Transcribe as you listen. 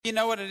You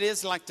know what it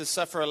is like to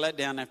suffer a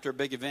letdown after a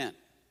big event?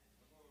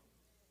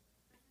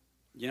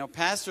 You know,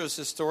 pastors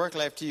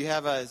historically, after you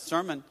have a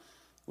sermon,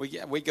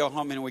 we go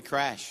home and we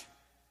crash.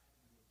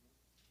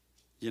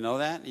 You know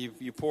that?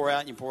 You pour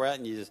out and you pour out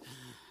and you just...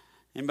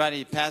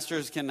 Anybody,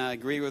 pastors can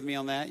agree with me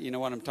on that? You know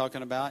what I'm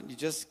talking about?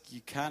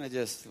 You kind of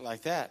just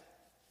like that.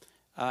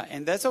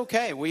 And that's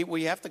okay.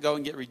 We have to go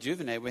and get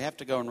rejuvenated. We have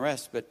to go and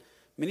rest. But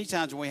many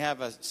times when we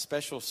have a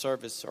special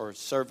service or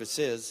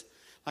services,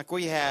 like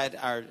we had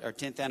our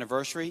 10th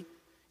anniversary,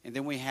 and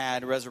then we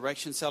had a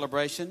resurrection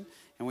celebration,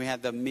 and we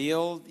had the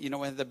meal, we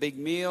had the big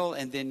meal,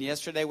 and then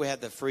yesterday we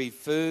had the free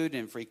food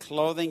and free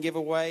clothing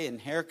giveaway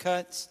and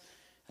haircuts.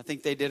 I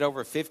think they did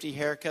over 50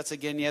 haircuts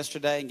again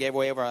yesterday and gave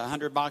away over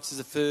 100 boxes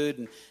of food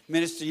and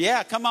minister.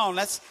 Yeah, come on,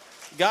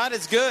 God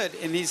is good,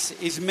 and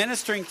He's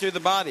ministering through the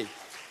body.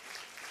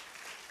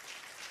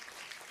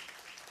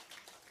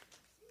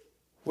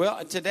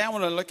 Well, today I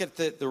want to look at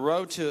the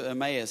road to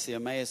Emmaus. The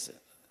Emmaus,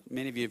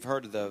 many of you have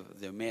heard of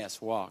the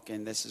Emmaus walk,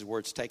 and this is where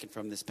it's taken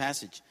from this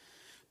passage.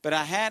 But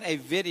I had a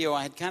video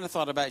I had kind of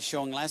thought about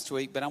showing last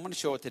week, but I want to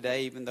show it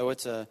today, even though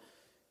it's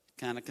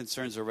kind of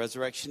concerns a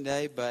resurrection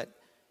day. But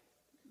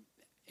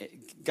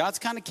God's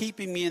kind of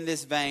keeping me in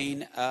this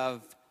vein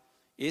of,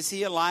 is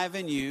He alive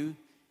in you?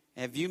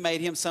 Have you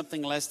made Him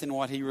something less than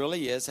what He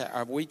really is?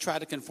 Are we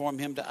trying to conform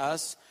Him to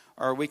us,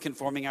 or are we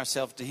conforming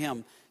ourselves to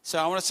Him? So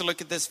I want us to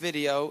look at this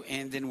video,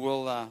 and then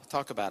we'll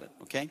talk about it,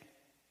 okay?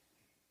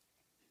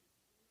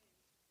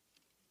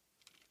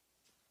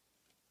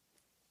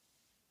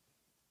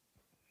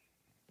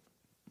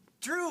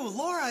 Drew,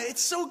 Laura,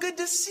 it's so good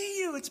to see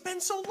you. It's been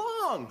so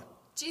long.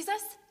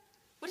 Jesus,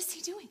 what is He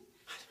doing?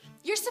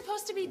 You're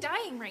supposed to be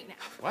dying right now.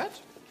 What?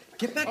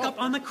 Get back up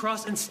on the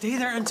cross and stay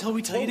there until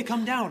we tell you to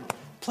come down.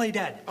 Play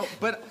dead. Oh,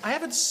 but I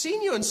haven't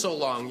seen you in so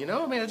long,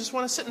 I just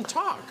want to sit and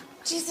talk.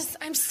 Jesus,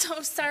 I'm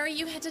so sorry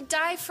you had to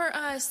die for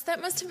us. That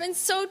must have been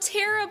so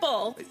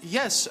terrible.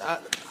 Yes,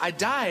 I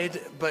died,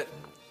 but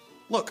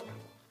look,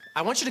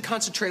 I want you to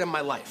concentrate on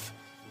my life.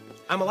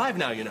 I'm alive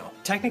now,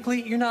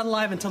 Technically, you're not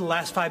alive until the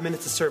last 5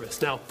 minutes of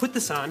service. Now, put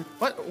this on.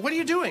 What are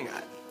you doing?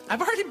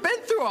 I've already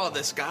been through all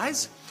this,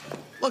 guys.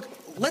 Look,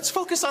 let's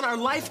focus on our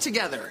life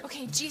together.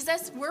 Okay,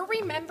 Jesus, we're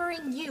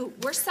remembering you.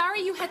 We're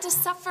sorry you had to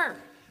suffer.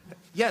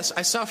 Yes,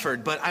 I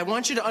suffered, but I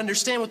want you to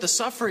understand what the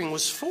suffering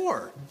was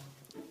for.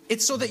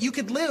 It's so that you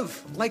could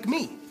live like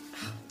me.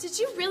 Did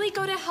you really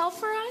go to hell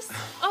for us?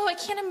 Oh, I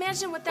can't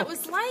imagine what that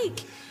was like.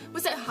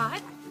 Was it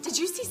hot? Did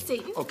you see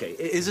Satan? Okay,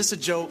 is this a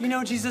joke?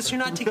 Jesus, you're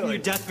not taking your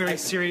death very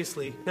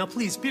seriously. Now,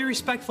 please, be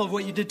respectful of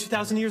what you did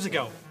 2,000 years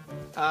ago.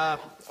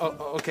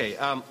 Okay,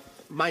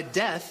 my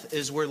death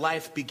is where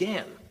life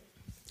began.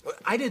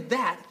 I did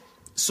that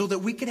so that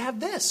we could have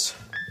this.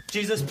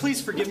 Jesus,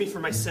 please forgive me for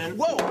my sin.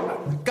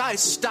 Whoa!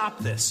 Guys, stop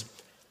this.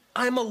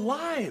 I'm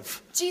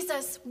alive.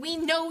 Jesus, we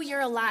know you're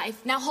alive.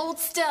 Now hold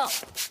still.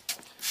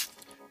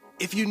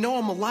 If you know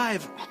I'm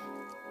alive,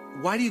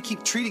 why do you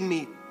keep treating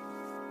me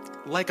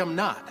like I'm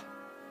not?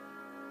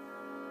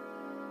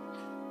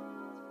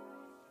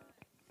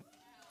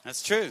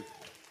 That's true.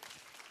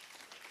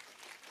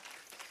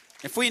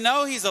 If we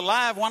know He's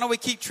alive, why don't we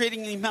keep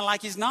treating Him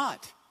like He's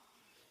not?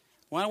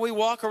 Why don't we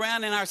walk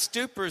around in our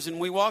stupors and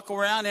we walk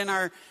around in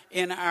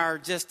our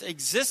just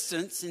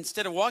existence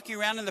instead of walking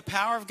around in the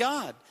power of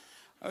God?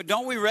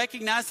 Don't we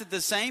recognize that the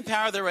same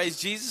power that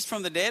raised Jesus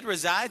from the dead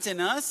resides in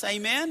us?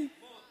 Amen?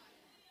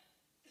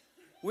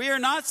 We are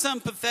not some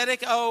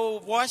pathetic,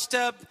 washed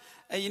up,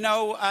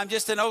 I'm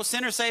just an old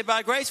sinner saved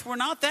by grace. We're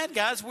not that,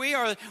 guys.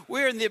 We're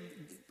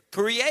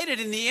created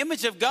in the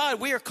image of God.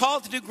 We are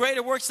called to do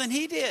greater works than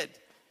He did.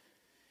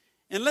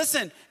 And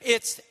listen,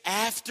 it's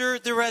after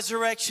the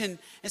resurrection.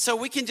 And so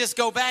we can just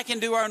go back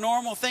and do our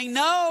normal thing.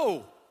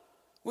 No,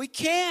 we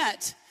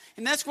can't.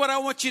 And that's what I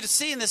want you to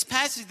see in this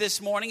passage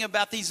this morning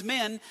about these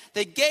men.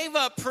 They gave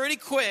up pretty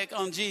quick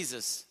on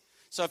Jesus.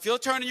 So if you'll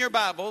turn in your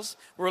Bibles,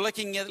 we're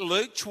looking at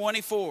Luke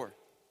 24.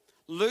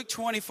 Luke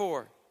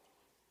 24.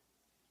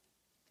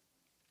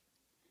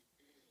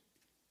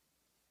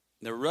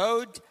 The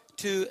road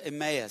to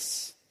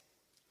Emmaus.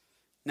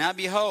 Now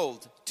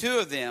behold, two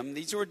of them,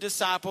 these were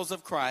disciples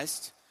of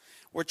Christ,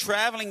 were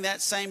traveling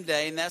that same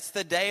day, and that's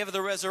the day of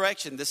the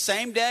resurrection. The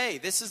same day.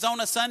 This is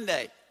on a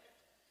Sunday.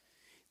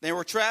 They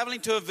were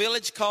traveling to a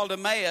village called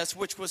Emmaus,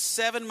 which was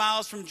 7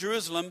 miles from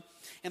Jerusalem,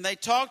 and they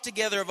talked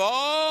together of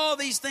all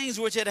these things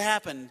which had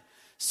happened.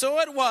 So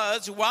it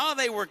was,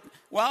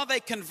 while they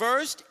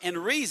conversed and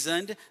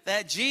reasoned,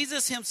 that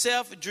Jesus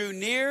Himself drew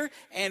near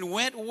and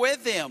went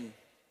with them.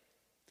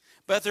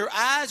 But their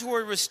eyes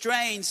were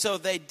restrained, so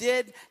they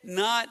did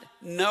not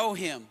know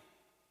Him.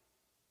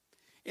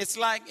 It's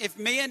like if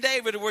me and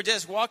David were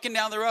just walking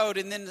down the road,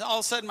 and then all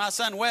of a sudden my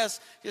son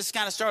Wes just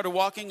kind of started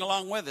walking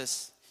along with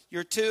us.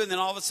 You're 2, and then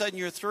all of a sudden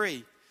you're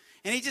 3.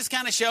 And he just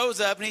kind of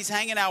shows up, and he's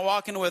hanging out,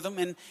 walking with them,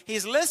 and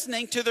he's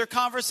listening to their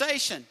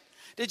conversation.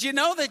 Did you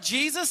know that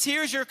Jesus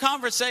hears your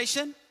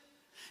conversation?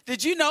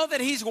 Did you know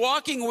that He's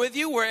walking with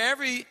you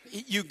wherever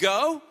you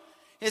go?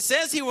 It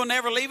says He will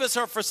never leave us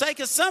or forsake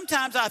us.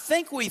 Sometimes I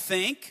think we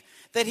think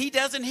that he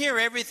doesn't hear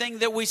everything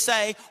that we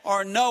say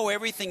or know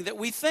everything that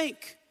we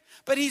think.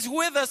 But he's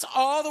with us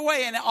all the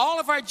way in all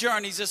of our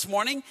journeys this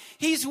morning.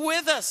 He's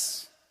with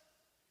us.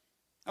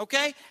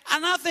 Okay?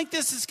 And I think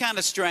this is kind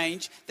of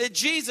strange that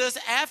Jesus,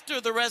 after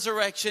the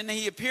resurrection,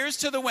 he appears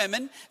to the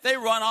women. They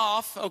run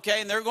off, okay,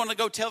 and they're going to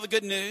go tell the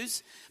good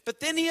news. But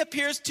then he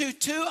appears to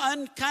two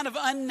kind of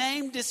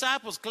unnamed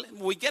disciples.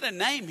 We get a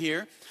name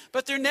here,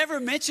 but they're never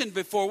mentioned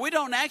before. We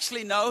don't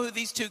actually know who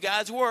these two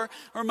guys were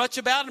or much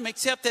about them,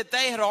 except that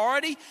they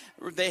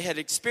had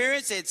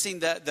experienced, they had seen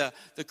the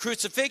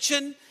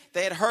crucifixion,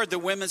 they had heard the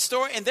women's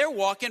story, and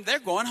they're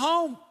going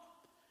home.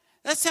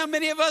 That's how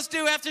many of us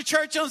do after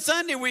church on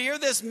Sunday. We hear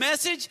this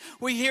message.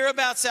 We hear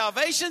about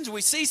salvations.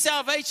 We see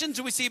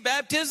salvations. We see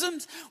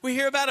baptisms. We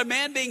hear about a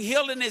man being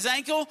healed in his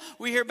ankle.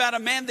 We hear about a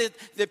man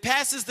that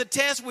passes the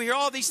test. We hear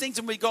all these things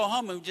and we go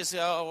home and we just say,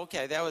 oh,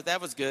 okay, that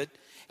was good.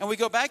 And we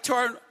go back to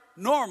our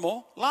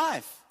normal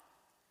life.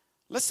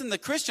 Listen,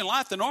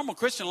 the normal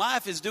Christian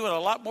life is doing a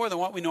lot more than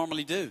what we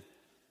normally do.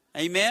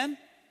 Amen?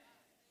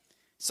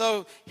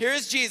 So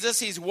here's Jesus.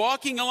 He's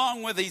walking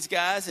along with these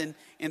guys and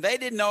they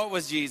didn't know it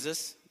was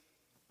Jesus.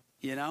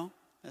 You know,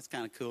 that's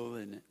kind of cool,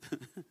 isn't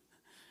it?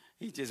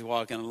 He's just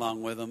walking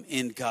along with them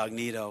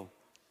incognito.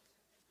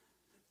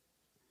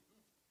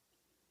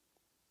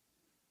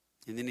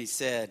 And then he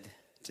said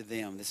to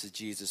them, this is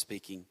Jesus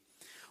speaking,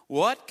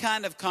 what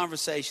kind of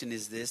conversation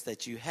is this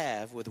that you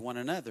have with one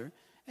another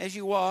as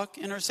you walk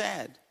and are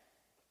sad?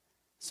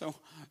 So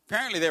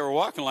apparently they were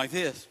walking like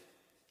this.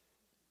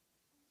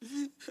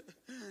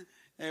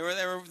 They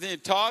were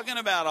talking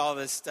about all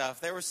this stuff.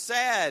 They were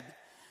sad.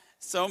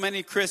 So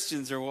many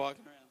Christians are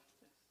walking around.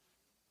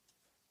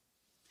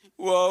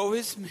 Woe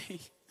is me.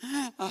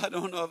 I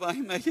don't know if I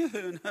can make it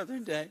through another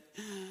day.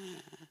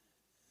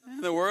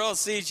 And the world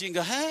sees you and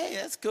go, hey,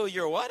 that's cool.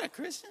 You're what, a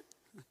Christian?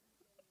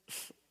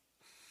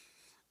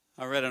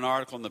 I read an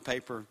article in the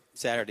paper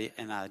Saturday,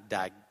 and I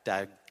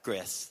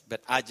digress.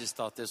 But I just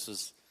thought this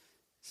was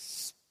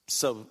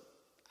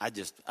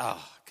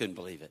couldn't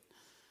believe it.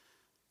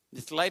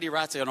 This lady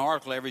writes an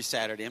article every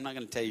Saturday. I'm not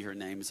going to tell you her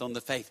name. It's on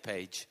the Faith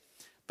page.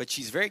 But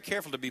she's very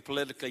careful to be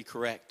politically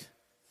correct.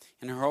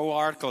 And her whole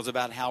article is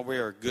about how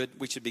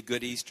we should be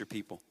good Easter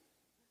people.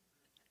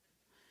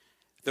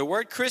 The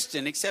word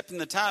Christian, except in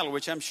the title,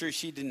 which I'm sure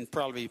she didn't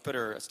probably put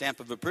her stamp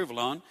of approval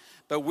on,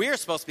 but we're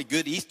supposed to be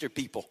good Easter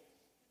people.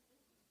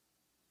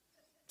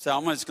 So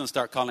I'm just going to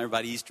start calling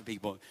everybody Easter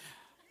people.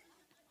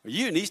 Are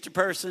you an Easter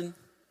person?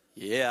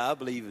 Yeah, I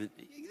believe it.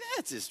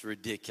 That's just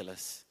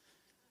ridiculous.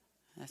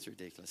 That's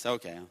ridiculous.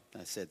 Okay,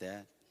 I said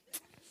that.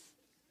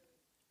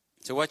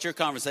 So what's your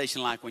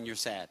conversation like when you're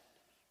sad?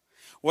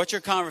 What's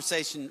your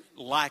conversation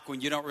like when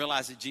you don't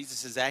realize that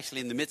Jesus is actually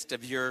in the midst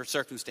of your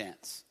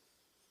circumstance?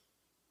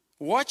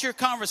 What's your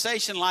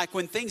conversation like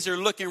when things are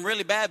looking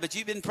really bad, but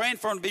you've been praying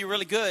for them to be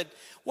really good?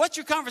 What's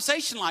your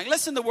conversation like?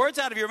 Listen, the words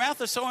out of your mouth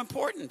are so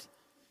important.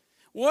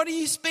 What are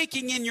you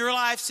speaking in your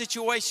life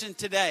situation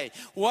today?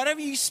 What are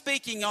you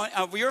speaking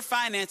of your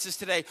finances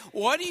today?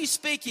 What are you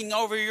speaking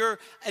over your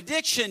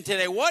addiction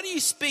today? What are you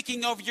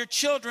speaking over your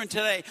children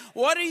today?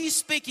 What are you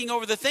speaking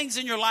over the things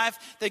in your life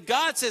that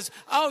God says,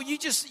 oh,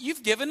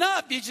 you've given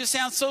up. You just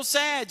sound so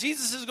sad.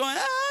 Jesus is going,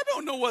 I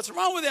don't know what's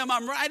wrong with them.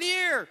 I'm right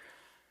here.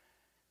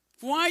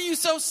 Why are you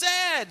so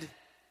sad?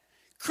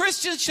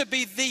 Christians should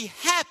be the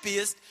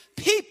happiest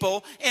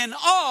people in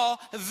all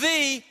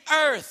the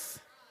earth.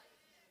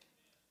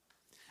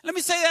 Let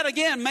me say that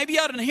again. Maybe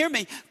y'all didn't hear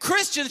me.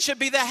 Christians should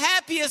be the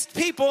happiest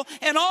people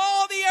in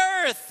all the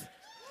earth.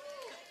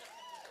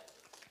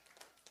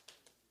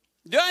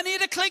 Do I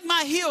need to click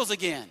my heels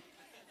again?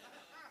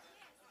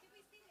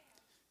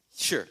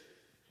 Sure.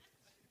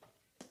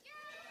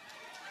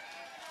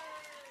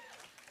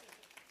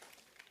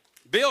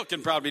 Bill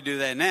can probably do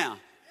that now.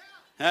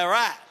 All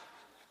right.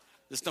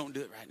 Just don't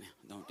do it right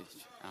now. Don't do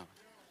it.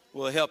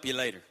 We'll help you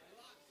later.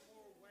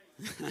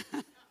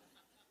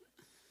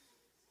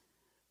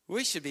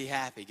 We should be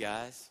happy,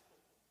 guys.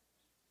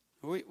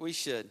 We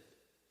should.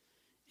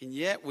 And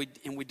yet we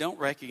don't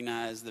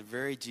recognize the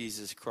very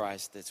Jesus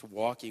Christ that's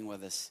walking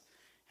with us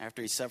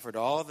after he suffered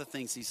all the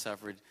things he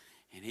suffered,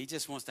 and he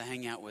just wants to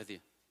hang out with you.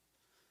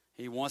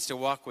 He wants to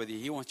walk with you.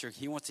 He wants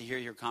to hear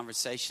your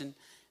conversation.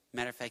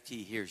 Matter of fact,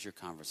 he hears your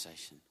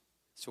conversation.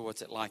 So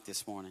what's it like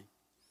this morning?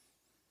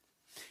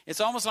 It's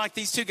almost like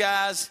these two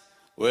guys,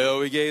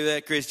 well, we gave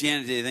that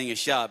Christianity thing a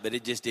shot, but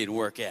it just didn't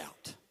work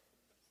out.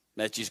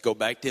 Let's just go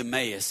back to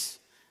Emmaus.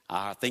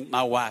 I think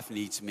my wife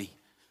needs me.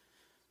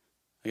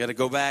 I got to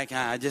go back.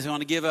 I just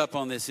want to give up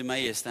on this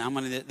Emmaus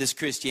thing. This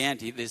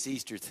Christianity, this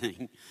Easter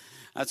thing.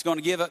 I was going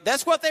to give up.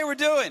 That's what they were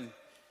doing.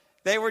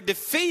 They were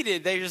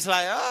defeated. They were just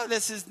like, oh,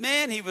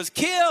 he was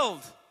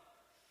killed.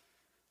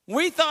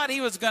 We thought he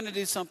was going to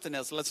do something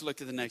else. Let's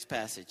look at the next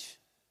passage.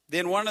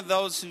 Then one of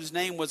those whose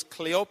name was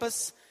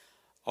Cleopas,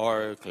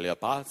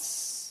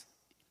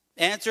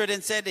 answered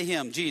and said to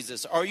him,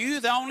 Jesus, are you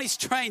the only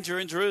stranger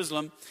in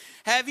Jerusalem?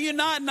 Have you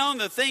not known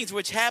the things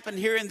which happen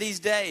here in these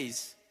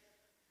days?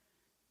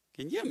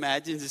 Can you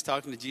imagine just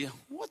talking to Jesus?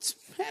 What's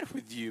the matter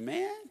with you,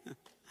 man?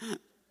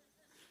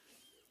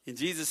 And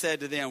Jesus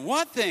said to them,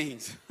 what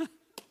things?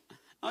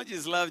 I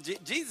just love,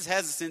 Jesus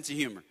has a sense of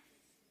humor.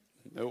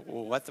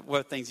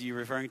 What things are you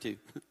referring to?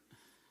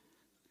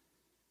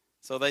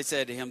 So they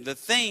said to him, the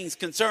things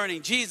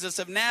concerning Jesus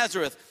of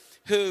Nazareth,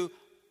 who,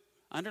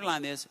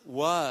 underline this,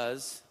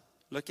 was,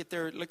 look at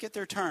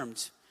their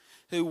terms,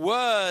 who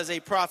was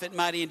a prophet,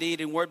 mighty indeed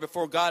in word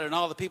before God and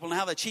all the people, and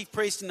how the chief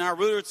priests and our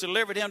rulers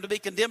delivered him to be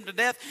condemned to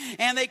death,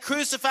 and they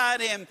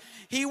crucified him.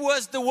 He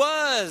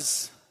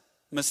was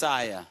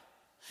Messiah.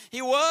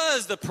 He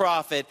was the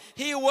prophet.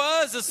 He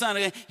was the Son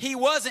of God. He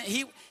wasn't.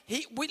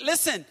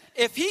 Listen,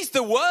 if he's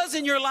the was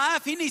in your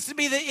life, he needs to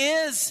be the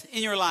is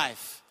in your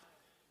life.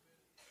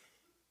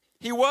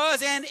 He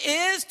was and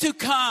is to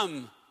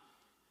come.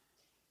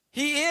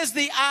 He is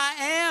the I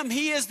am.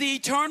 He is the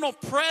eternal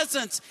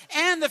presence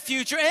and the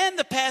future and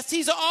the past.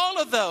 He's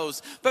all of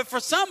those. But for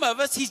some of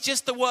us, he's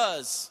just the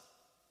was.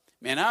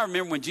 Man, I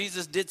remember when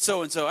Jesus did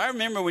so and so. I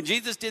remember when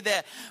Jesus did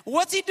that.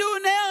 What's he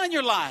doing now in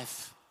your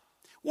life?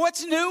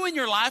 What's new in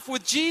your life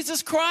with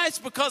Jesus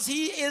Christ? Because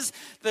he is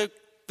the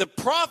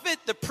prophet,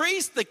 the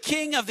priest, the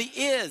king of the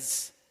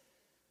is,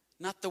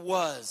 not the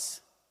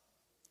was.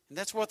 And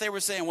that's what they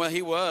were saying. Well,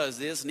 he was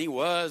this and he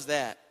was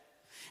that.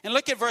 And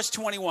look at verse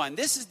 21.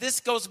 This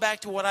goes back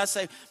to what I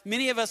say.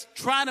 Many of us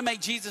try to make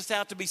Jesus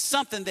out to be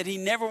something that he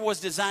never was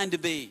designed to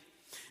be.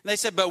 And they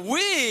said, but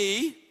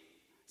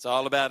it's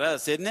all about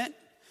us, isn't it?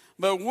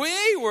 But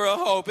we were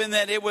hoping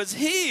that it was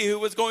he who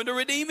was going to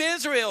redeem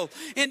Israel.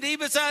 Indeed,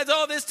 besides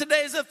all this,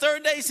 today is the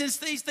third day since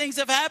these things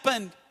have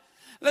happened.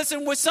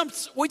 Listen,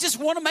 we just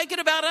want to make it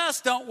about us,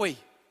 don't we?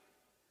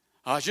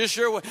 I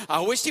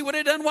wish he would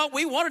have done what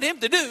we wanted him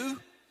to do.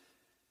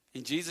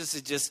 And Jesus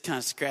is just kind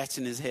of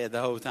scratching his head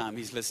the whole time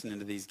he's listening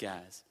to these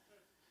guys.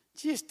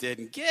 Just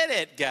didn't get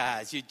it,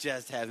 guys. You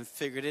just haven't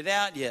figured it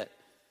out yet.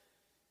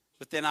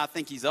 But then I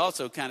think he's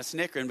also kind of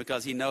snickering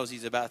because he knows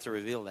he's about to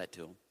reveal that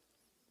to them.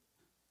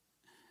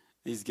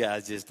 These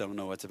guys just don't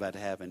know what's about to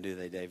happen, do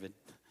they, David?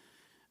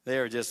 They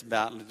are just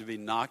about to be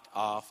knocked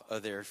off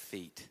of their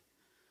feet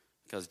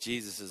because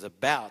Jesus is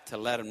about to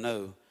let them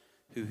know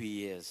who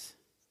he is.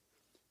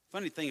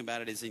 Funny thing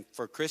about it is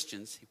for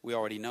Christians, we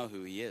already know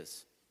who he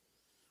is.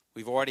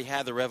 We've already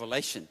had the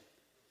revelation.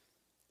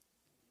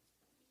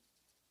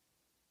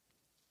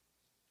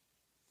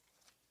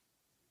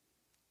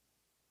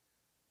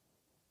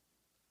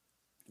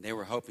 They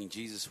were hoping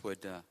Jesus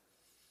would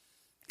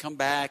come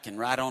back and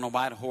ride on a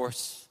white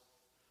horse,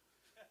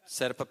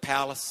 set up a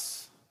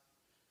palace,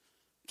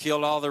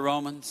 kill all the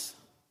Romans,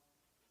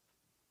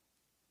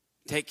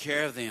 take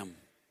care of them,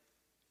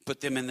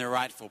 put them in their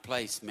rightful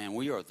place. Man,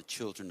 we are the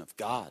children of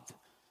God.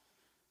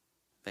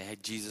 They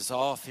had Jesus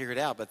all figured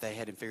out, but they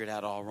had him figured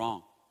out all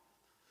wrong.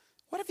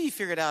 What have you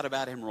figured out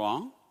about him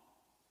wrong?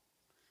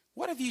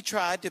 What have you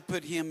tried to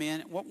put him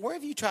in? Where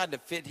have you tried to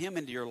fit him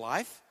into your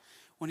life?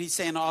 When he's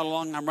saying all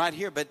along, I'm right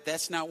here, but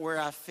that's not where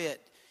I fit.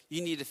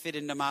 You need to fit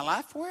into my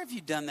life. Where have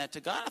you done that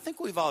to God? I think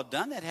we've all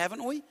done that,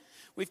 haven't we?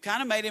 We've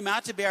kind of made him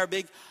out to be our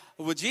big,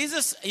 well,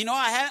 Jesus, I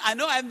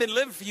know I haven't been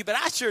living for you, but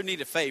I sure need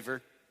a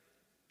favor.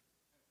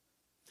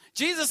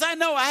 Jesus, I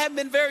know I haven't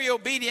been very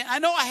obedient. I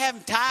know I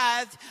haven't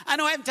tithed. I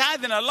know I haven't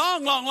tithed in a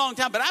long, long, long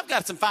time, but I've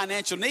got some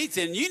financial needs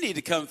and you need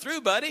to come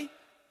through, buddy.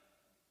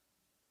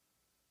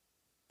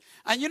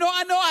 And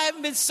I know I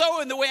haven't been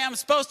sowing the way I'm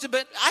supposed to,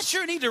 but I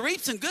sure need to reap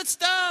some good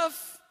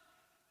stuff.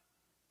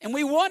 And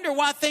we wonder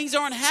why things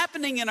aren't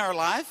happening in our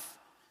life.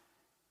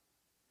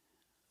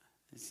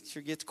 It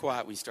sure gets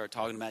quiet when you start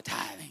talking about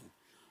tithing.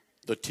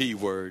 The T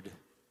word.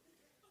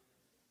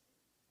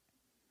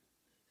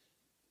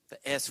 The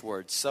S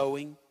word,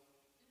 sowing.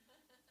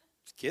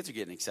 Kids are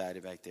getting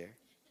excited back there.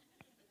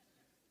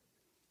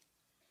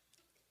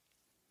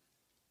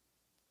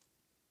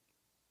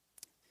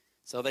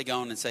 So they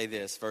go on and say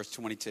this, verse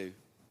 22.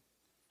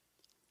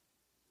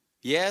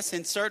 Yes,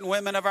 and certain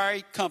women of our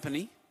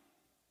company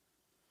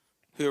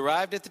who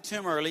arrived at the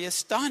tomb early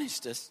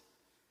astonished us.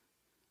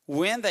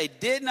 When they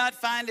did not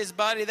find his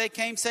body, they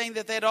came saying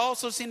that they had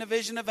also seen a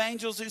vision of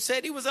angels who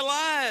said he was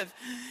alive.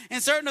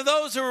 And certain of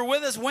those who were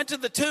with us went to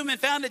the tomb and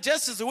found it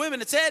just as the women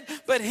had said,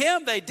 but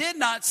him they did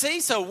not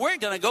see, so we're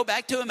going to go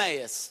back to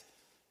Emmaus.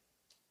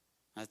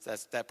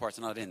 That part's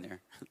not in there.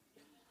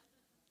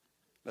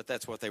 But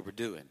that's what they were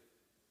doing.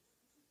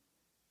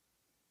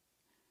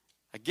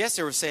 I guess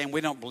they were saying, we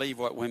don't believe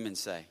what women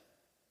say.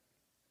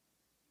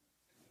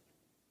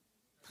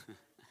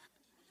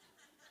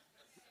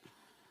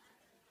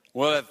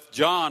 Well, if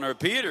John or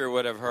Peter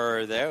would have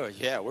heard that,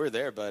 yeah, we're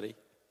there, buddy.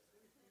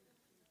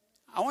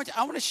 I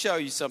want to show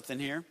you something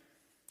here.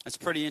 It's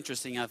pretty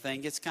interesting, I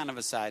think. It's kind of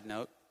a side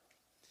note.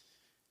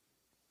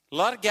 A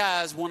lot of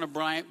guys want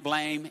to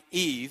blame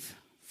Eve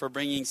for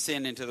bringing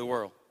sin into the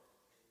world,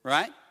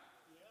 right?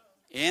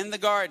 Yeah. In the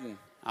garden.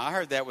 I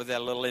heard that with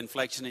that little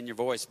inflection in your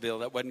voice, Bill.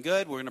 That wasn't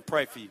good. We're going to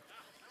pray for you.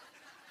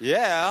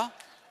 Yeah,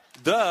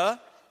 duh.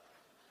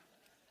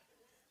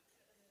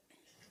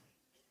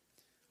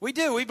 We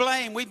do. We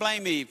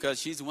blame Eve because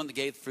she's the one that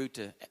gave the fruit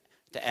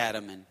to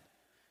Adam. And,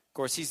 of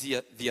course, he's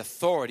the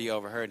authority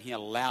over her, and he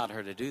allowed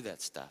her to do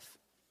that stuff.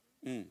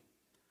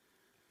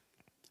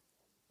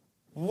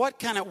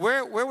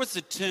 Where was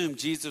the tomb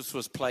Jesus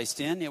was placed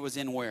in? It was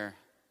in where?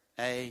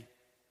 A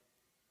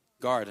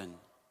garden.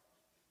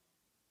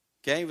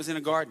 Okay, it was in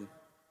a garden.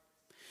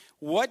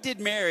 What did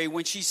Mary,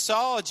 when she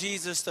saw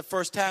Jesus the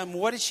first time,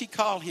 what did she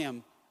call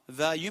him?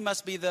 You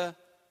must be the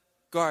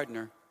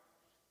gardener.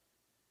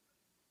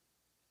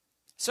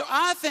 So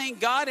I think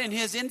God in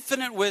his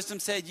infinite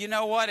wisdom said, you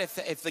know what,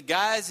 if the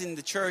guys in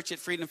the church at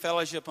Freedom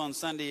Fellowship on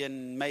Sunday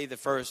and May the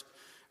 1st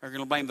are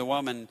going to blame the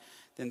woman,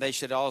 then they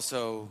should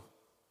also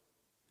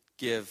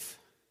give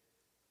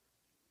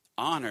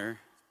honor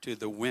to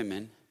the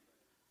women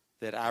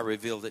that I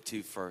revealed it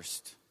to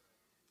first.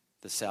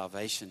 The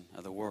salvation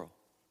of the world.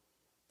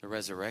 The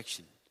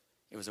resurrection.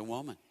 It was a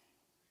woman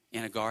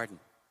in a garden.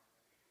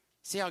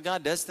 See how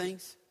God does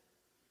things?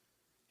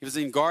 He was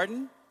in a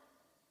garden.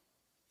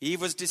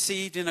 Eve was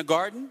deceived in a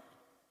garden.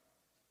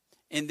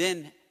 And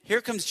then here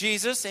comes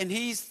Jesus, and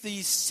he's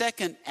the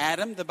second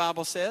Adam, the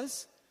Bible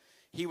says.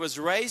 He was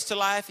raised to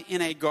life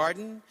in a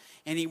garden,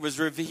 and he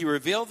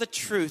revealed the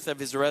truth of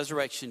his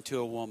resurrection to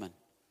a woman.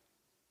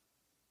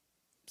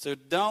 So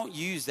don't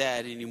use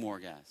that anymore,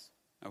 guys.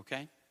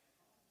 Okay?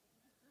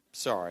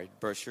 Sorry,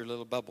 burst your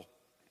little bubble.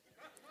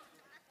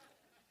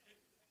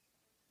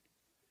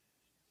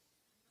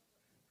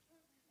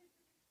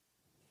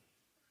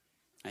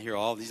 I hear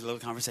all these little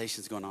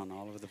conversations going on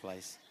all over the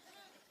place.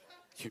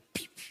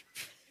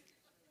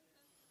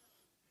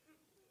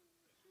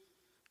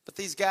 But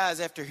these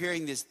guys, after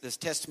hearing this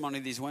testimony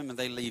of these women,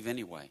 they leave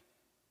anyway.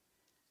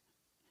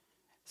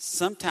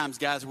 Sometimes,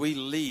 guys, we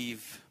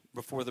leave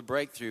before the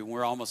breakthrough, and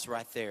we're almost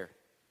right there.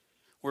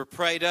 We're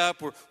prayed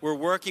up, we're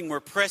working, we're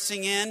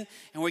pressing in,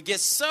 and we get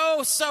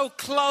so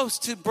close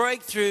to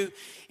breakthrough,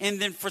 and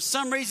then for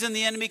some reason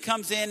the enemy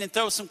comes in and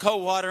throws some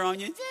cold water on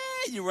you.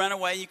 You run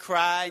away, you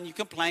cry, and you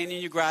complain, and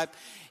you gripe.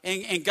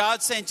 And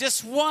God's saying,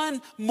 just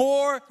one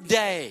more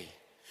day,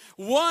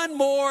 one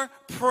more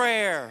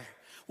prayer,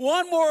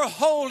 one more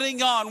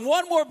holding on,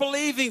 one more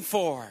believing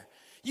for.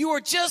 You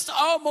are just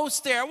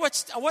almost there.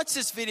 What's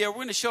this video? We're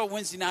going to show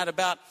Wednesday night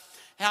about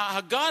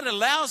how God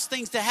allows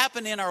things to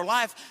happen in our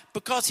life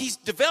because he's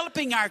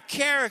developing our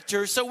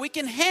character so we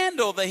can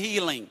handle the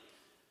healing,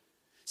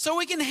 so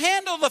we can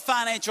handle the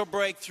financial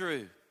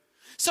breakthrough,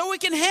 so we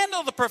can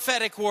handle the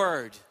prophetic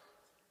word.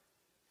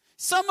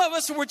 Some of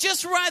us were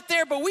just right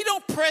there, but we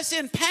don't press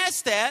in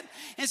past that,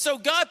 and so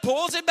God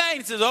pulls it back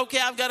and says, okay,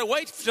 I've got to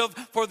wait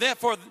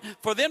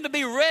for them to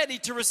be ready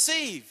to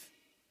receive.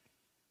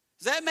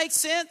 Does that make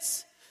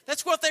sense?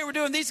 That's what they were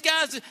doing. These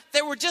guys,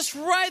 they were just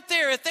right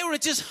there. If they would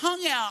have just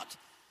hung out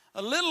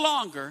a little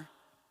longer,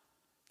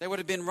 they would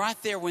have been right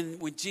there when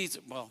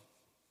Jesus, well,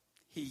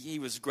 he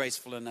was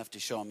graceful enough to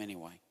show them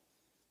anyway.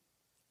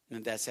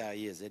 And that's how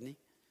he is, isn't he?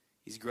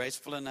 He's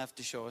graceful enough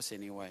to show us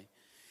anyway.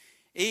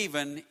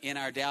 Even in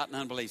our doubt and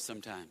unbelief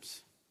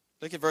sometimes.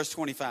 Look at verse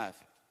 25.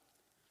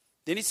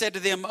 Then he said to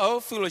them,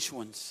 O foolish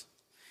ones,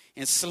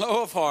 and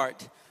slow of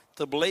heart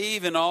to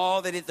believe in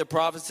all that the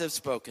prophets have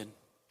spoken.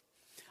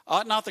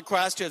 Ought not the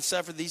Christ to have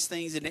suffered these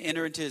things and to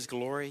enter into his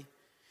glory?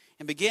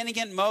 And beginning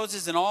at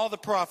Moses and all the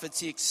prophets,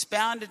 he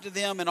expounded to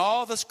them in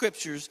all the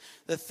scriptures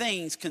the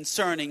things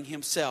concerning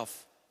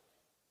himself.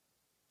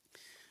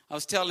 I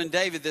was telling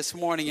David this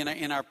morning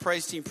in our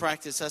praise team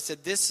practice, I said,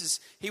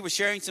 he was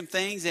sharing some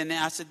things, and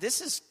I said,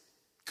 this is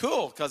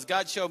cool, because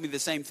God showed me the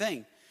same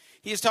thing.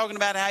 He was talking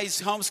about how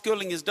he's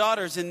homeschooling his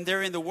daughters, and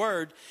they're in the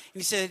Word. And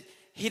he said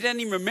he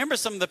doesn't even remember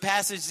some of the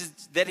passages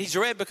that he's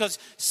read, because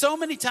so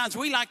many times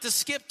we like to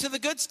skip to the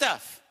good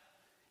stuff.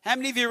 How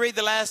many of you read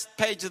the last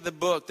page of the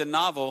book, the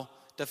novel,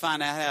 to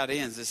find out how it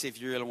ends, to see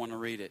if you really want to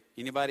read it?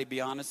 Anybody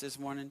be honest this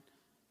morning?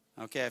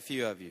 Okay, a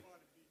few of you.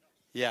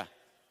 Yeah.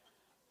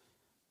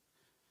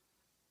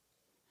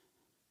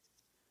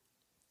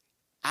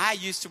 I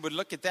used to would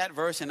look at that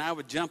verse and I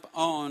would jump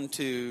on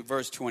to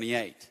verse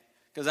 28.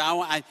 Because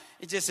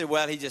it just said,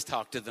 well, he just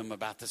talked to them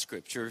about the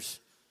scriptures.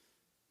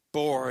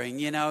 Boring,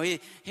 you know.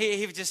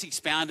 He just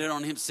expounded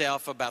on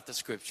himself about the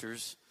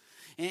scriptures.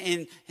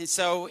 And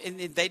so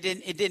it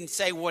didn't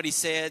say what he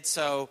said.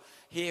 So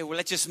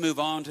let's just move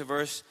on to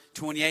verse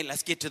 28.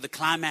 Let's get to the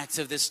climax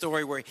of this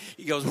story where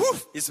he goes,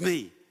 whoof, it's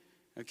me.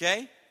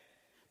 Okay?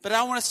 But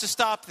I want us to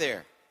stop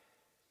there.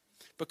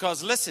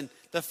 Because listen,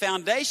 the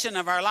foundation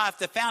of our life,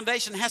 the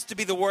foundation has to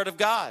be the Word of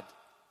God.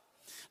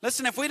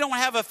 Listen, if we don't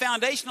have a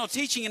foundational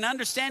teaching and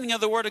understanding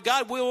of the Word of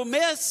God, we will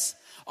miss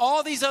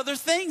all these other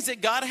things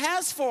that God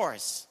has for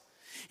us.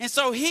 And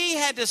so he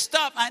had to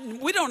stop.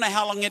 We don't know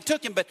how long it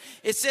took him, but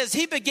it says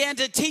he began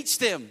to teach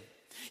them.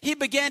 He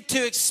began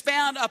to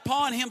expound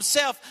upon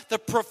himself the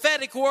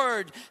prophetic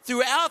word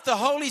throughout the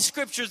Holy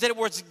Scriptures that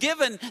was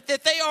given,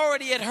 that they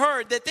already had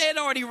heard, that they had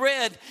already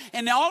read.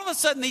 And all of a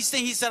sudden these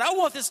things, he said, I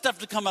want this stuff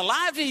to come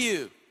alive to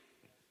you.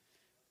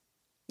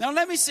 Now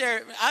let me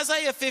say,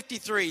 Isaiah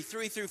 53,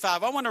 3 through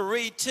 5. I want to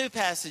read two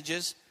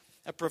passages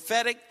of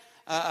prophetic,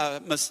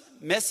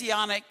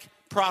 messianic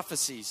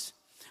prophecies.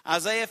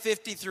 Isaiah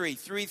 53,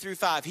 3 through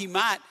 5.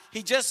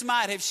 He just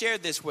might have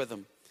shared this with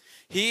them.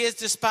 He is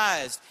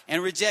despised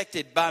and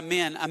rejected by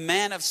men, a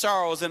man of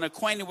sorrows and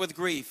acquainted with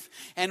grief.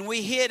 And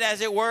we hid,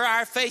 as it were,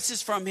 our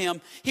faces from him.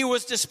 He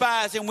was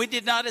despised, and we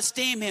did not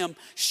esteem him.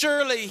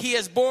 Surely he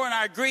has borne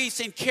our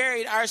griefs and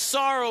carried our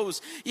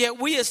sorrows. Yet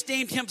we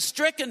esteemed him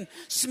stricken,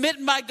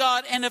 smitten by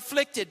God, and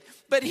afflicted.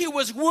 But he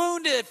was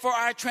wounded for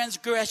our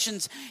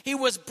transgressions. He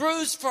was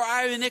bruised for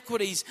our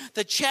iniquities.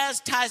 The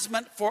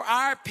chastisement for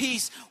our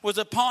peace was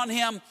upon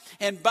him,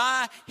 and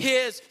by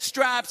his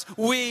stripes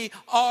we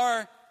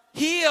are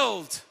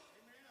healed.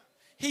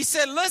 He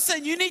said,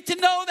 listen, you need to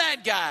know that,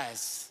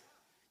 guys.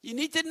 You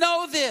need to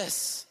know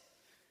this.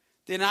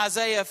 Then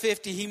Isaiah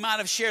 50, he might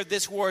have shared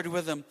this word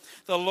with them.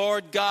 The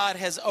Lord God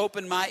has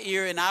opened my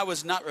ear, and I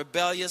was not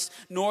rebellious,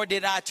 nor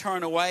did I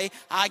turn away.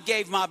 I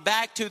gave my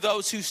back to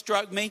those who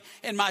struck me,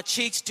 and my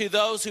cheeks to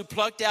those who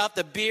plucked out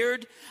the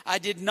beard. I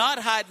did not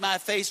hide my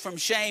face from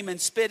shame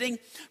and spitting,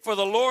 for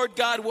the Lord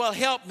God will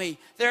help me.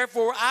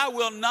 Therefore I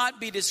will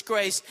not be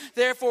disgraced.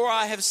 Therefore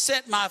I have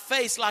set my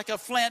face like a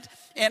flint,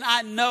 and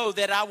I know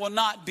that I will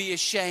not be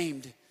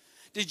ashamed.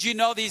 Did you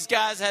know these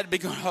guys had to be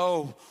going,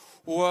 oh,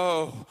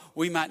 whoa,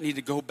 we might need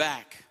to go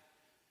back.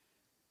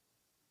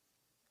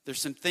 There's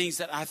some things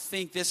that I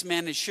think this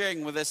man is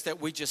sharing with us that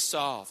we just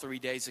saw 3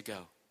 days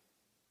ago.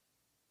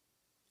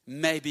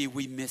 Maybe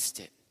we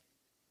missed it.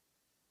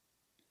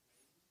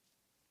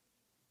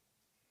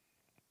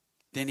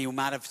 Then he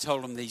might have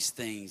told him these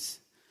things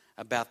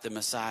about the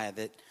Messiah,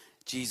 that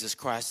Jesus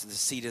Christ is the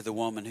seed of the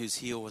woman whose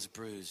heel was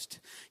bruised.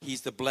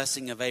 He's the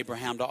blessing of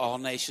Abraham to all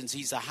nations.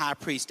 He's a high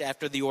priest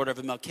after the order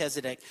of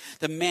Melchizedek,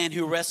 the man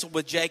who wrestled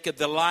with Jacob,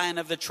 the lion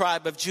of the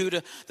tribe of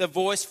Judah, the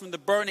voice from the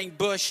burning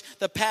bush,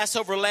 the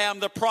Passover lamb,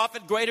 the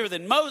prophet greater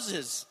than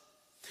Moses,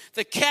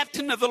 the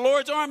captain of the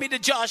Lord's army to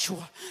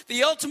Joshua,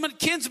 the ultimate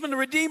kinsman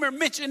redeemer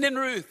mentioned in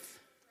Ruth,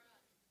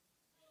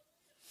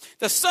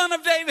 the son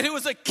of David who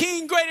was a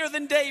king greater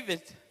than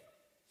David,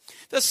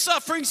 the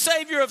suffering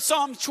Savior of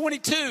Psalm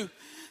 22,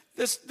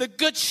 the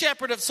good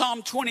shepherd of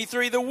Psalm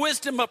 23, the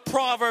wisdom of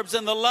Proverbs,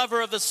 and the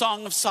lover of the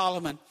Song of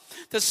Solomon.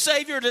 The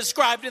Savior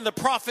described in the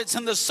prophets,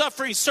 and the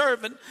suffering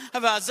servant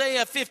of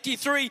Isaiah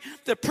 53,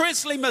 the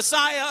princely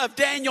Messiah of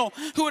Daniel,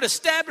 who would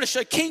establish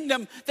a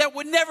kingdom that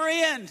would never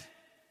end.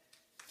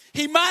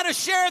 He might have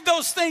shared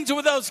those things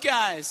with those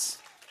guys.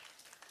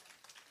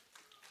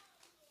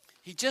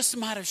 He just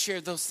might have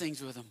shared those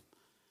things with them.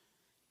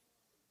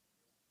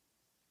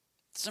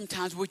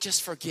 Sometimes we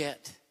just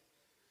forget.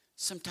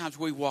 Sometimes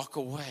we walk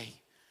away.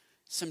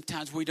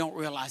 Sometimes we don't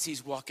realize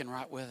he's walking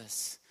right with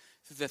us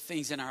through the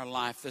things in our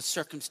life, the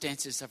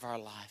circumstances of our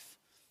life.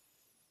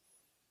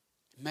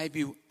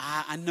 Maybe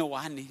I know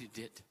I needed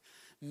it.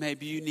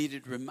 Maybe you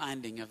needed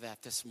reminding of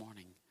that this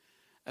morning,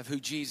 of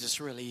who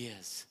Jesus really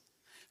is,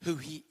 who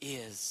he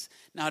is,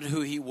 not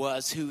who he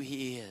was, who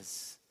he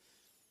is.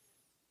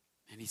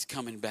 And he's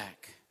coming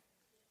back.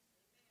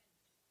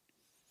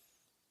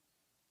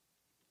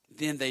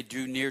 Then they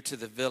drew near to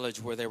the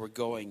village where they were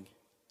going,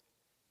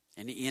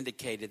 and he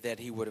indicated that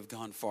he would have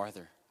gone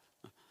farther.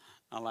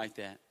 I like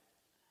that.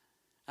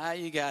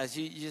 You guys,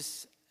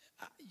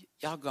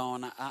 y'all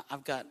going.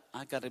 I've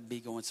got to be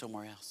going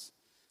somewhere else.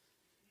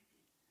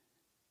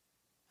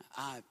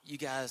 You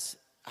guys,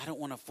 I don't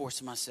want to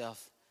force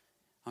myself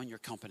on your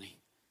company.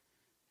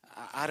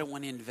 I don't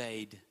want to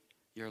invade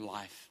your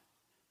life.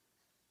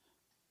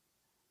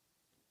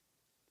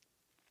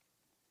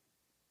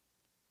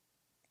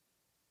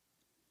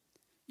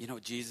 You know,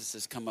 Jesus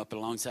has come up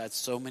alongside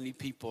so many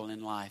people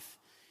in life,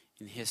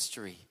 in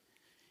history,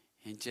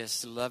 and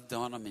just loved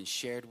on them and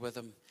shared with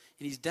them.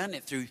 And he's done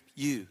it through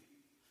you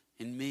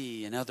and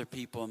me and other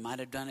people, and might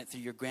have done it through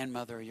your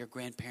grandmother or your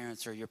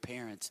grandparents or your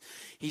parents.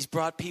 He's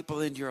brought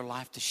people into your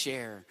life to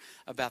share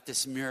about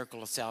this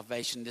miracle of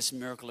salvation, this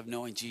miracle of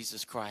knowing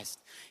Jesus Christ.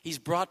 He's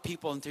brought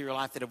people into your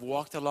life that have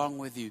walked along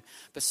with you.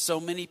 But so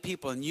many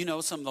people, and you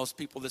know some of those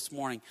people this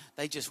morning,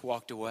 they just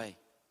walked away.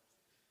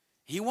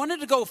 He wanted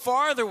to go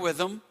farther with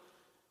them,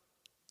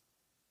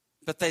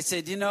 but they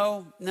said,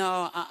 no,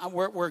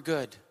 we're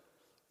good.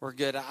 We're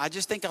good. I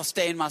just think I'll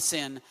stay in my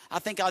sin. I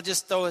think I'll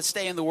just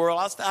stay in the world.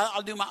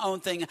 I'll do my own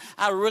thing.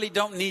 I really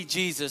don't need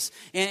Jesus.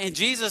 And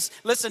Jesus,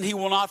 listen, he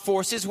will not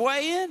force his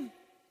way in.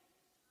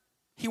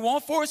 He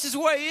won't force his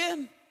way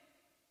in.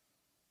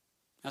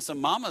 Now, some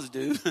mamas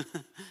do.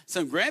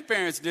 Some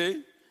grandparents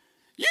do.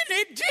 You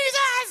need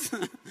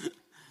Jesus.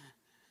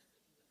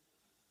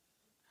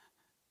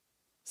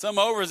 Some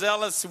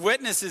overzealous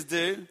witnesses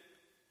do.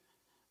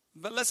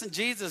 But listen,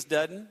 Jesus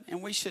doesn't,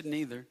 and we shouldn't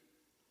either.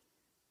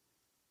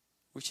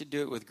 We should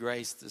do it with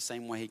grace the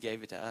same way he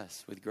gave it to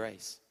us, with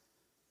grace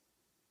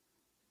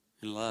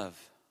and love.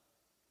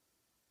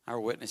 Our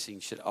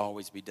witnessing should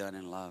always be done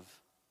in love.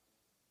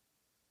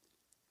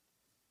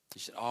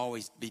 It should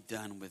always be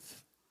done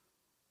with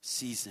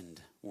seasoned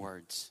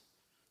words,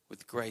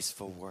 with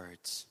graceful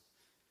words,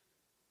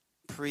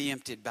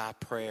 preempted by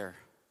prayer.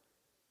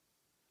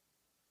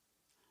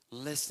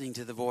 Listening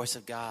to the voice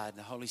of God,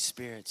 the Holy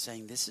Spirit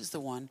saying, this is the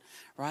one,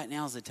 right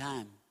now is the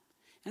time.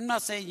 And I'm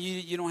not saying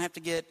you don't have to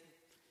get,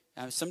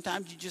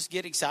 sometimes you just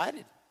get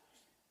excited.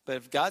 But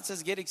if God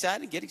says get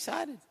excited, get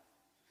excited.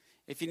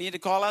 If you need to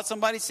call out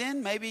somebody's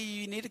sin, maybe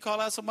you need to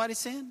call out somebody's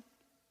sin.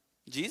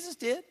 Jesus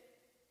did.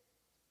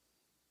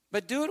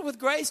 But do it with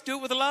grace. Do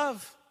it with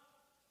love.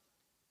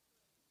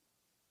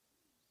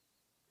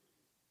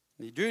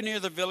 They drew near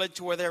the village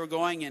to where they were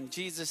going, and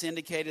Jesus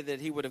indicated that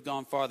he would have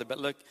gone farther. But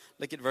look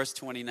at verse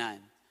 29.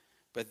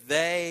 But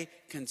they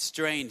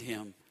constrained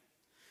him.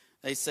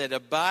 They said,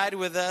 abide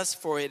with us,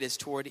 for it is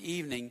toward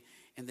evening,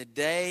 and the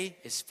day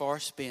is far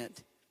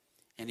spent.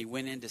 And he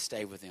went in to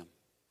stay with them.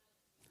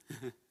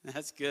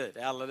 That's good.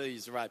 Hallelujah.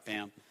 You're right,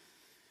 Pam.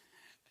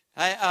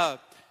 Hey,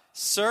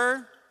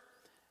 sir,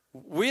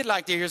 we'd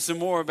like to hear some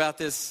more about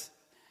this,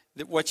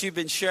 what you've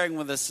been sharing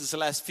with us these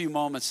last few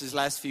moments, these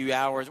last few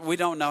hours. We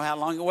don't know how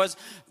long it was.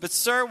 But,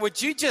 sir,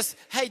 would you just,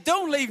 hey,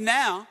 don't leave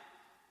now.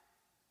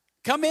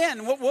 Come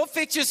in. We'll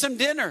fix you some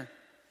dinner.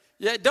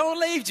 Yeah, don't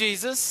leave,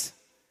 Jesus.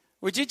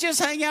 Would you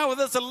just hang out with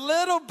us a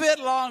little bit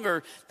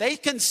longer? They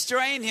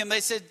constrained him.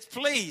 They said,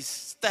 please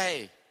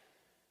stay.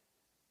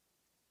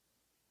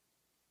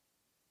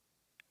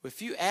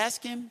 If you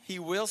ask him, he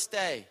will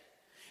stay.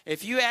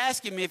 If you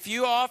ask him, if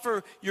you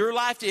offer your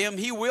life to him,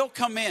 he will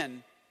come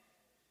in.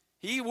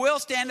 He will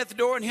stand at the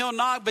door and he'll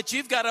knock, but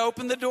you've got to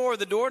open the door.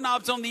 The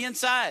doorknob's on the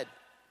inside.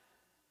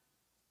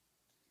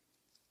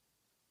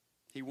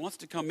 He wants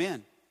to come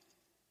in,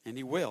 and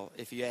he will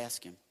if you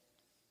ask him.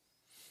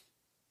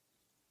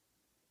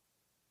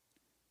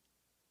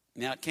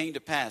 Now it came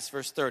to pass,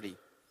 verse 30. It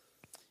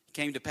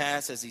came to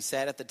pass as he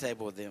sat at the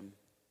table with them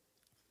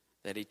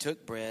that he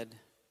took bread,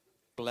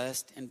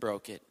 blessed and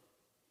broke it,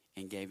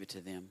 and gave it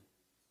to them.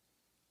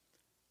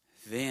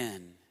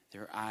 Then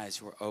their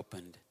eyes were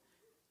opened,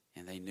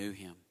 and they knew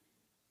him.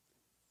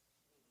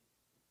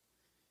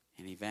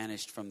 And he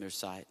vanished from their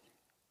sight.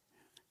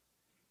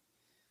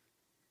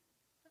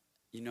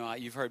 You know,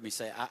 you've heard me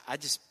say, I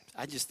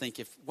just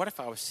think, what if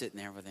I was sitting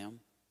there with them?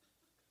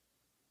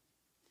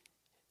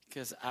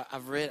 Because I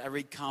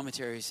read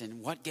commentaries,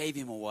 and what gave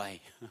him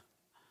away?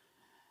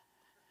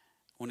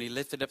 When he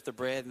lifted up the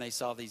bread and they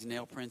saw these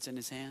nail prints in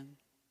his hand?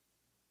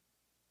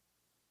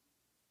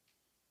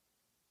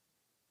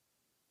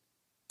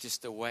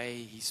 Just the way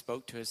he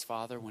spoke to his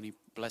Father when he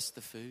blessed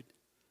the food.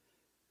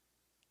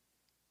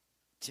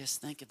 Just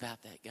think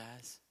about that,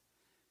 guys.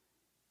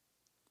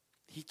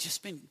 He'd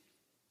just been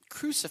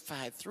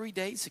crucified 3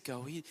 days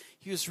ago. He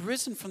was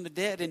risen from the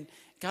dead, and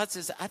God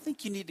says, I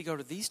think you need to go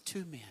to these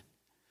two men.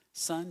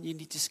 Son, you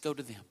need to just go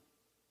to them.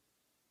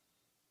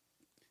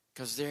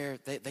 Because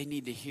they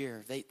need to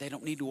hear. They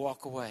don't need to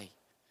walk away.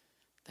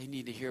 They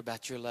need to hear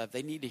about your love.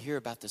 They need to hear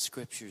about the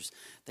scriptures.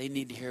 They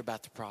need to hear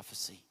about the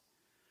prophecy.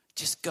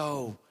 Just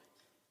go.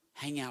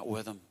 Hang out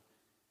with them.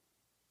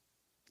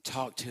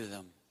 Talk to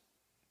them.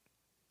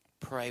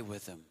 Pray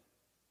with them.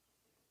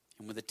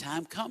 And when the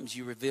time comes,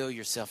 you reveal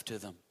yourself to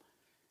them.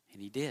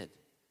 And he did.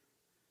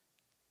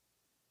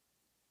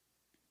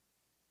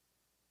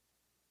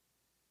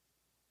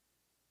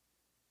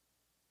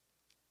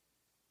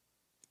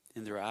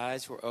 And their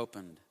eyes were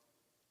opened,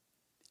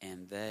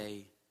 and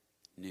they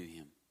knew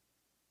him.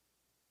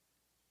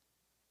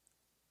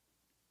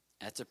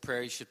 That's a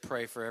prayer you should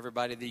pray for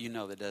everybody that you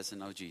know that doesn't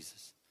know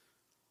Jesus.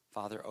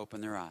 Father, open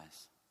their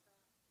eyes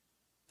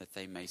that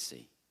they may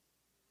see.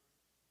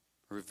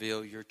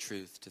 Reveal your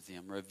truth to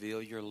them.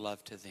 Reveal your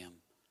love to them.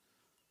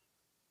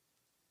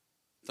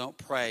 Don't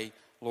pray,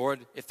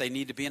 Lord, if they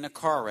need to be in a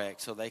car wreck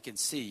so they can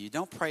see you.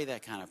 Don't pray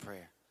that kind of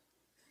prayer.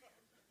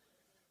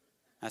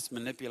 That's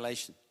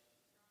manipulation.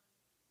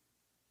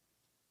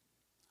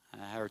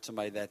 I heard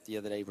somebody that the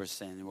other day was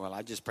saying, well,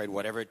 I just prayed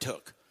whatever it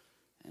took.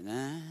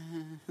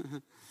 And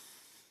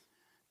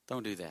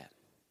don't do that.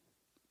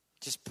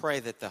 Just pray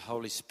that the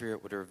Holy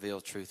Spirit would reveal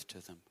truth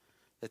to them.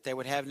 That they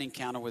would have an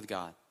encounter with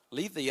God.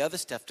 Leave the other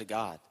stuff to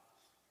God.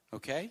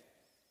 Okay?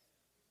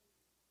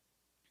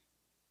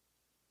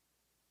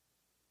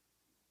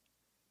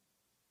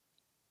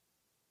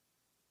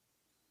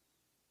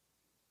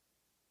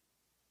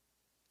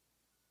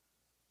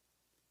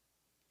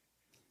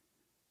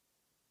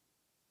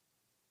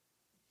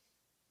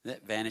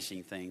 That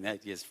vanishing thing,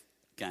 that just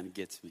kind of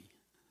gets me.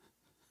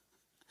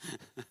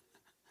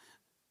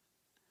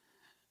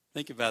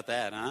 Think about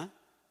that, huh?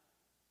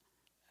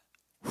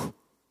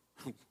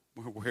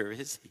 Where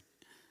is he?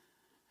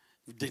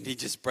 Didn't he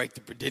just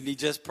didn't he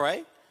just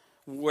pray?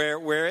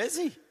 Where is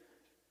he?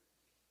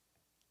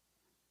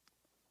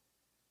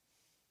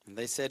 And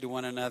they said to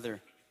one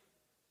another,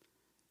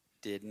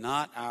 did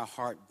not our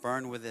heart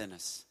burn within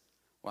us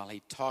while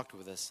he talked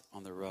with us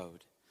on the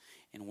road?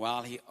 And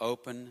while he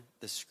opened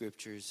the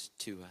scriptures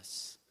to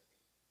us.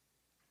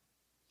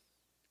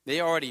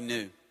 They already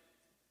knew.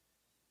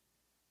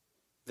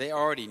 They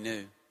already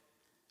knew.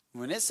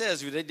 When it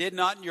says, did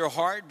not your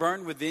heart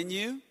burn within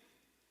you?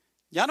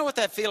 Y'all know what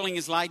that feeling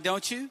is like,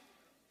 don't you?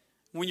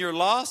 When you're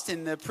lost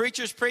and the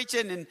preacher's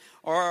preaching,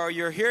 or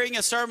you're hearing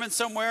a sermon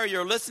somewhere, or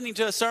you're listening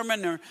to a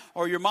sermon,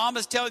 or your mom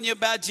is telling you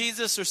about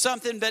Jesus or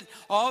something, but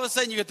all of a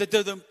sudden you get the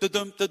da-dum,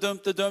 da-dum, da-dum,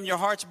 da-dum, your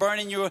heart's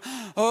burning, you're,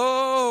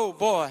 oh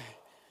boy.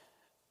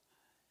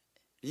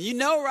 You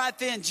know right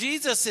then,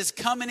 Jesus is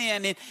coming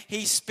in and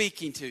he's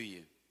speaking to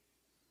you.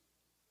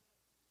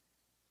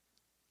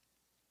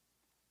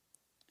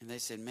 And they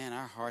said, man,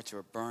 our hearts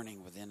were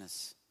burning within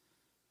us.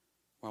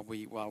 While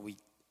we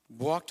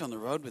walked on the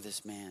road with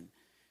this man,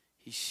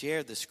 he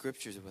shared the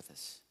scriptures with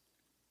us.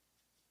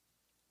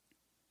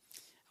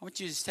 I want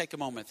you to just take a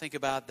moment. Think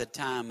about the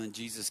time when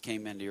Jesus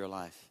came into your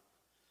life.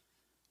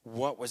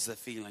 What was the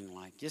feeling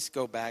like? Just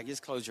go back,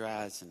 just close your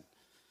eyes and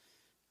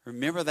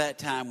remember that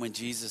time when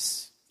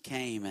Jesus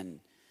came and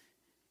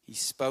he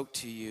spoke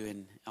to you,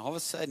 and all of a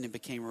sudden it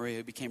became real.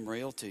 It became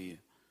real to you.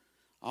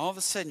 All of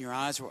a sudden your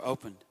eyes were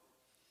opened.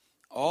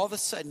 All of a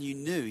sudden you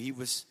knew he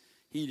was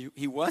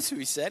who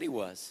he said he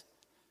was.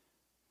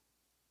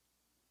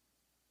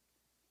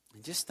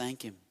 And just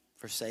thank him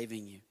for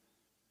saving you.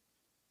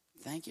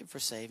 Thank him for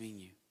saving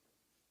you.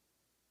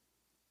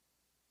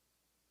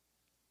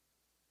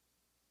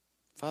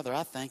 Father,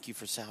 I thank you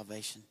for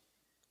salvation.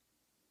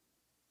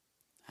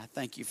 I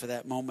thank you for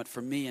that moment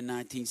for me in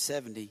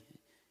 1970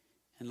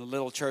 in a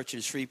little church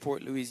in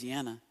Shreveport,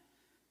 Louisiana,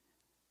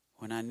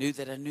 when I knew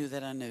that I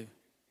knew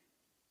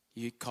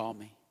you'd call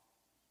me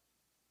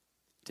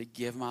to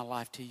give my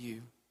life to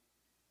you.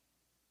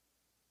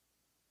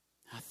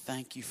 I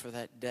thank you for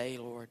that day,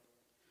 Lord.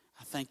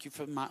 I thank you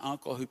for my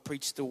uncle who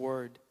preached the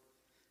word,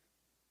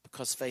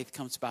 because faith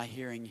comes by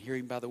hearing,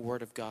 hearing by the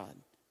word of God.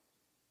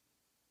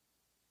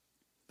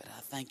 But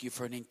I thank you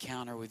for an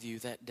encounter with you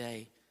that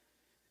day.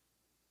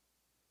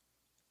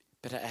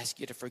 But I ask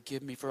you to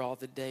forgive me for all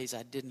the days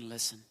I didn't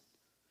listen,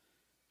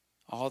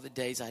 all the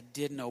days I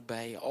didn't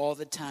obey, all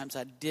the times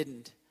I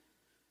didn't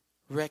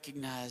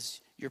recognize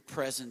your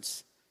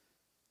presence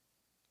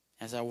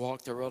as I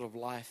walked the road of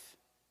life.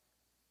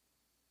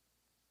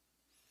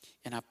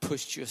 And I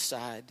pushed you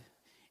aside,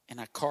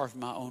 and I carved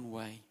my own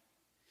way.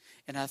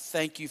 And I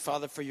thank you,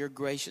 Father, for your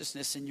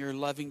graciousness and your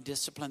loving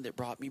discipline that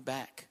brought me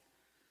back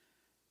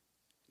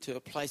to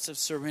a place of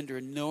surrender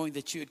and knowing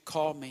that you had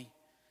called me.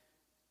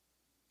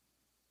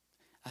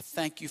 I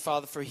thank you,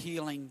 Father, for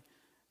healing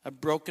a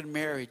broken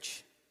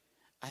marriage.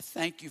 I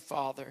thank you,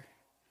 Father,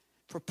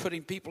 for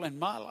putting people in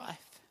my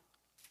life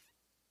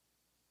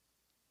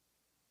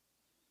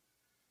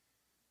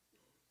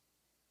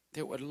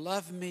that would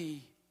love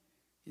me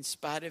in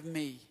spite of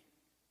me.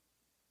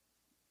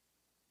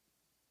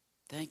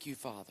 Thank you,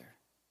 Father.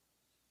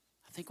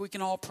 I think we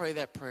can all pray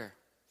that prayer.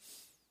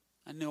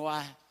 I know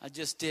I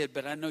just did,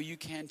 but I know you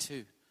can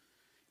too.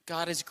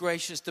 God is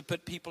gracious to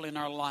put people in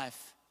our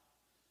life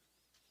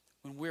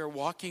when we're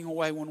walking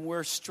away, when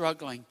we're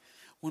struggling,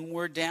 when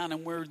we're down,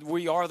 and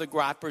we are the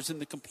gripers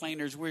and the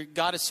complainers.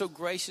 God is so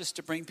gracious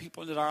to bring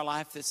people into our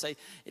life that say,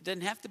 it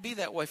doesn't have to be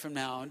that way from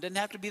now on. It doesn't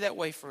have to be that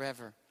way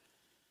forever.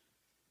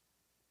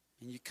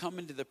 And you come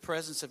into the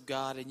presence of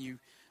God and you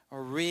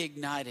are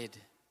reignited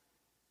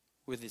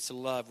with his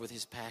love, with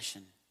his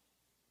passion.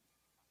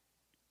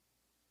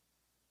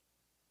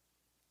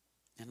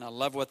 And I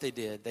love what they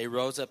did. They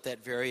rose up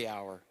that very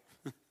hour.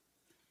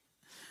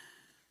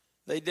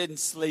 They didn't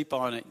sleep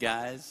on it,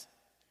 guys.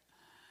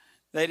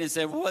 They didn't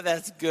say, well,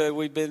 that's good.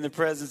 We've been in the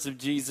presence of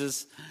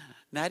Jesus.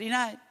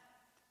 Nighty-night.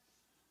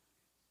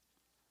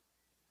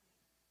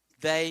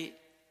 They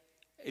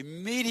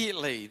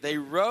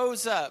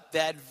rose up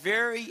that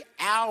very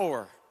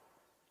hour.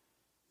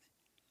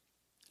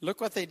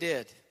 Look what they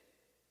did.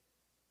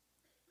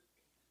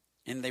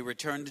 And they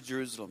returned to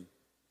Jerusalem.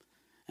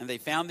 And they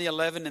found the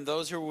 11 and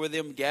those who were with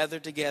him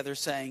gathered together,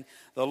 saying,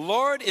 the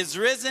Lord is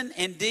risen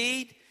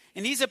indeed,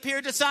 and he's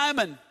appeared to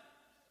Simon.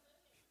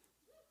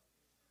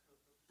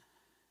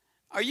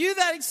 Are you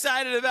that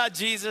excited about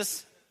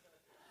Jesus?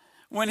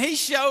 When he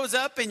shows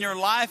up in your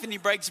life and he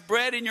breaks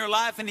bread in your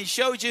life and he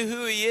shows you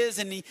who he is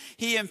and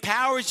he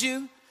empowers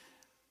you,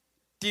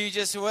 do you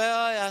just,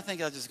 well, I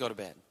think I'll just go to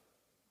bed?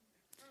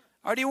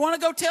 Or do you want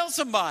to go tell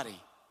somebody?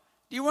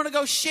 Do you want to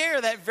go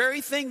share that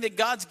very thing that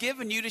God's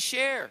given you to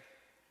share?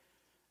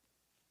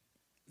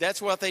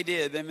 That's what they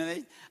did. I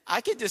mean,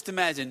 I could just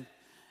imagine.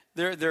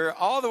 They're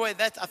all the way.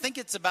 I think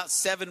it's about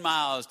 7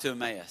 miles to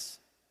Emmaus.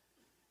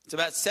 It's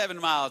about 7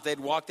 miles. They'd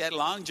walked that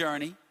long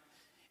journey,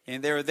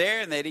 and they were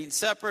there, and they'd eaten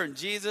supper, and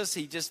Jesus,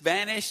 he just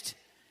vanished.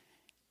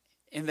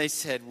 And they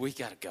said, we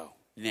got to go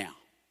now.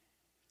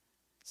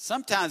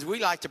 Sometimes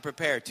we like to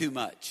prepare too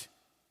much,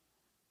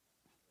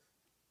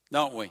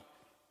 don't we?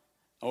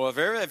 Oh,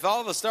 if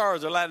all the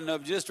stars are lighting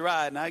up just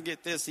right, and I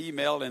get this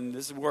email and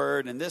this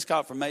word and this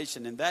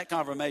confirmation and that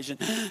confirmation,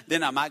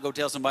 then I might go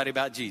tell somebody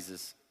about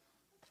Jesus.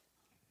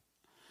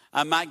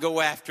 I might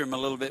go after him a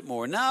little bit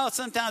more. No,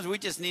 sometimes we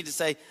just need to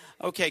say,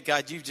 okay,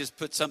 God, you've just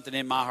put something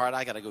in my heart.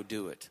 I got to go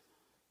do it.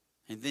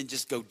 And then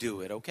just go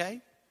do it,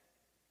 okay?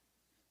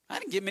 I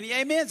didn't get many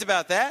amens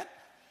about that.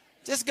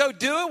 Just go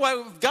do it.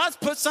 Well, God's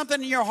put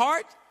something in your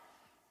heart.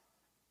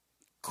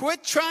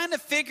 Quit trying to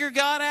figure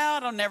God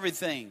out on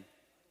everything.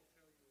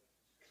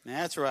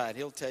 That's right.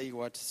 He'll tell you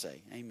what to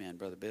say. Amen,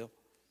 Brother Bill.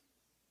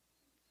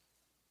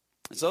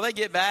 And so they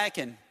get back,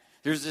 and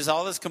there's just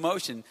all this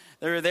commotion.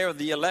 They're there with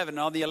the 11.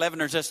 All the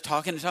 11 are just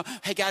talking and talking.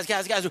 Hey, guys,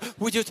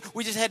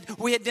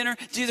 we had dinner.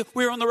 Jesus,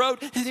 we were on the road.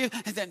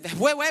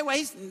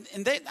 Wait.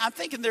 And I'm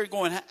thinking they're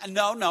going,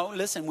 no,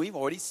 listen, we've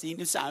already seen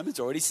him. Simon's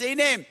already seen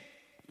him.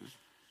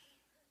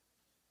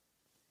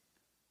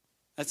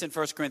 That's in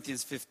 1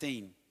 Corinthians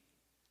 15.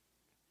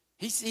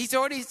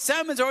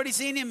 Simon's already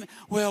seen him.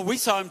 Well, we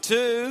saw him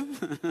too.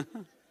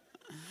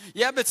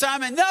 Yeah, but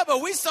Simon, no,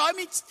 but we saw him.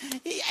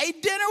 He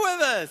ate dinner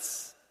with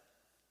us.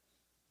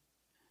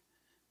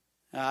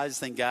 I just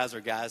think guys are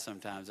guys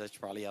sometimes. That's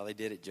probably how they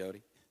did it,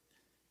 Jody.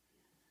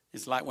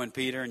 It's like when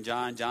Peter and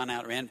John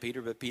outran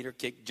Peter, but Peter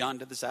kicked John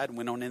to the side and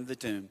went on into the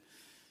tomb.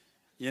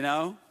 You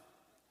know?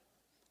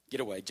 Get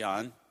away,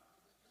 John.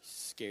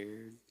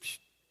 Scared.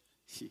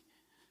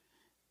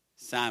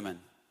 Simon.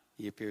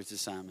 He appears to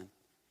Simon.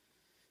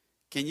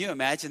 Can you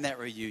imagine that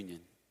reunion?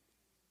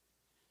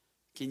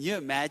 Can you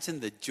imagine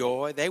the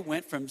joy? They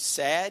went from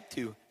sad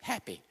to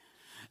happy.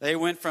 They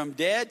went from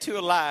dead to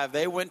alive.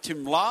 They went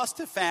from lost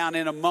to found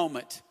in a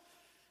moment.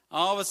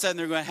 All of a sudden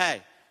they're going,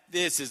 hey,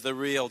 this is the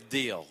real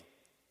deal.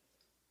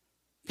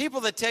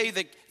 People that tell you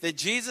that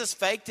Jesus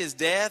faked his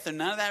death and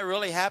none of that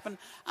really happened,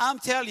 I'm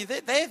telling you,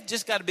 they've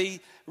just got to be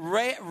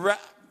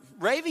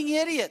raving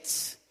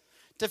idiots.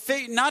 If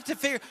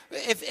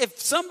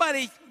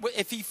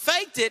he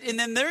faked it and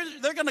then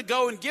they're going to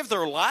go and give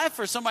their life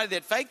for somebody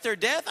that faked their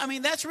death, I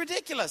mean, that's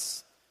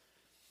ridiculous.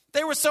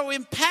 They were so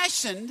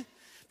impassioned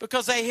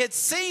because they had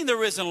seen the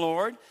risen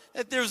Lord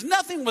that there's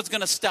nothing was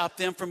going to stop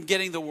them from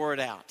getting the word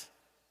out.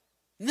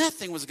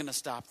 Nothing was going to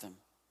stop them.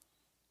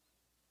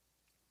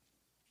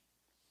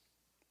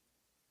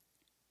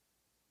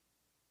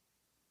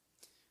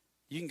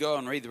 You can go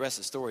and read the rest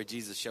of the story.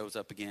 Jesus shows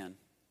up again.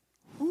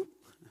 Whoop.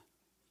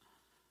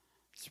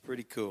 It's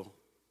pretty cool.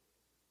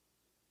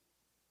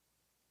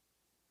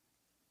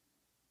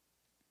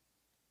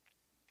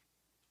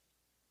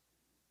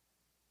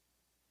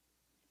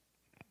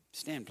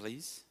 Stand,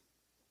 please.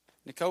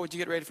 Nicole, would you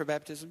get ready for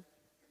baptism?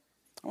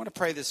 I want to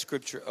pray this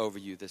scripture over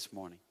you this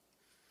morning.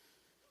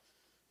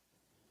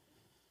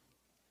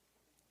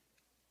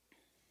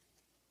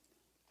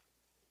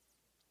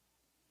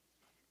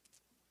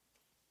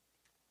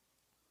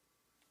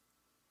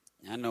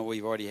 I know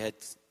we've already had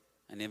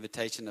an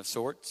invitation of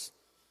sorts,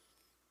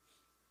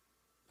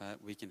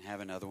 but we can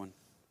have another one.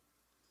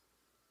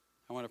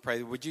 I want to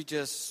pray. Would you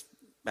just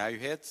bow your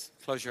heads,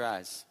 close your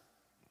eyes?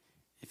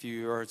 If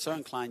you are so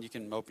inclined, you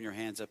can open your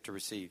hands up to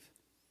receive.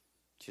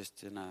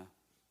 Just in an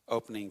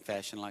opening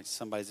fashion, like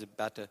somebody's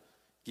about to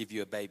give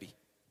you a baby.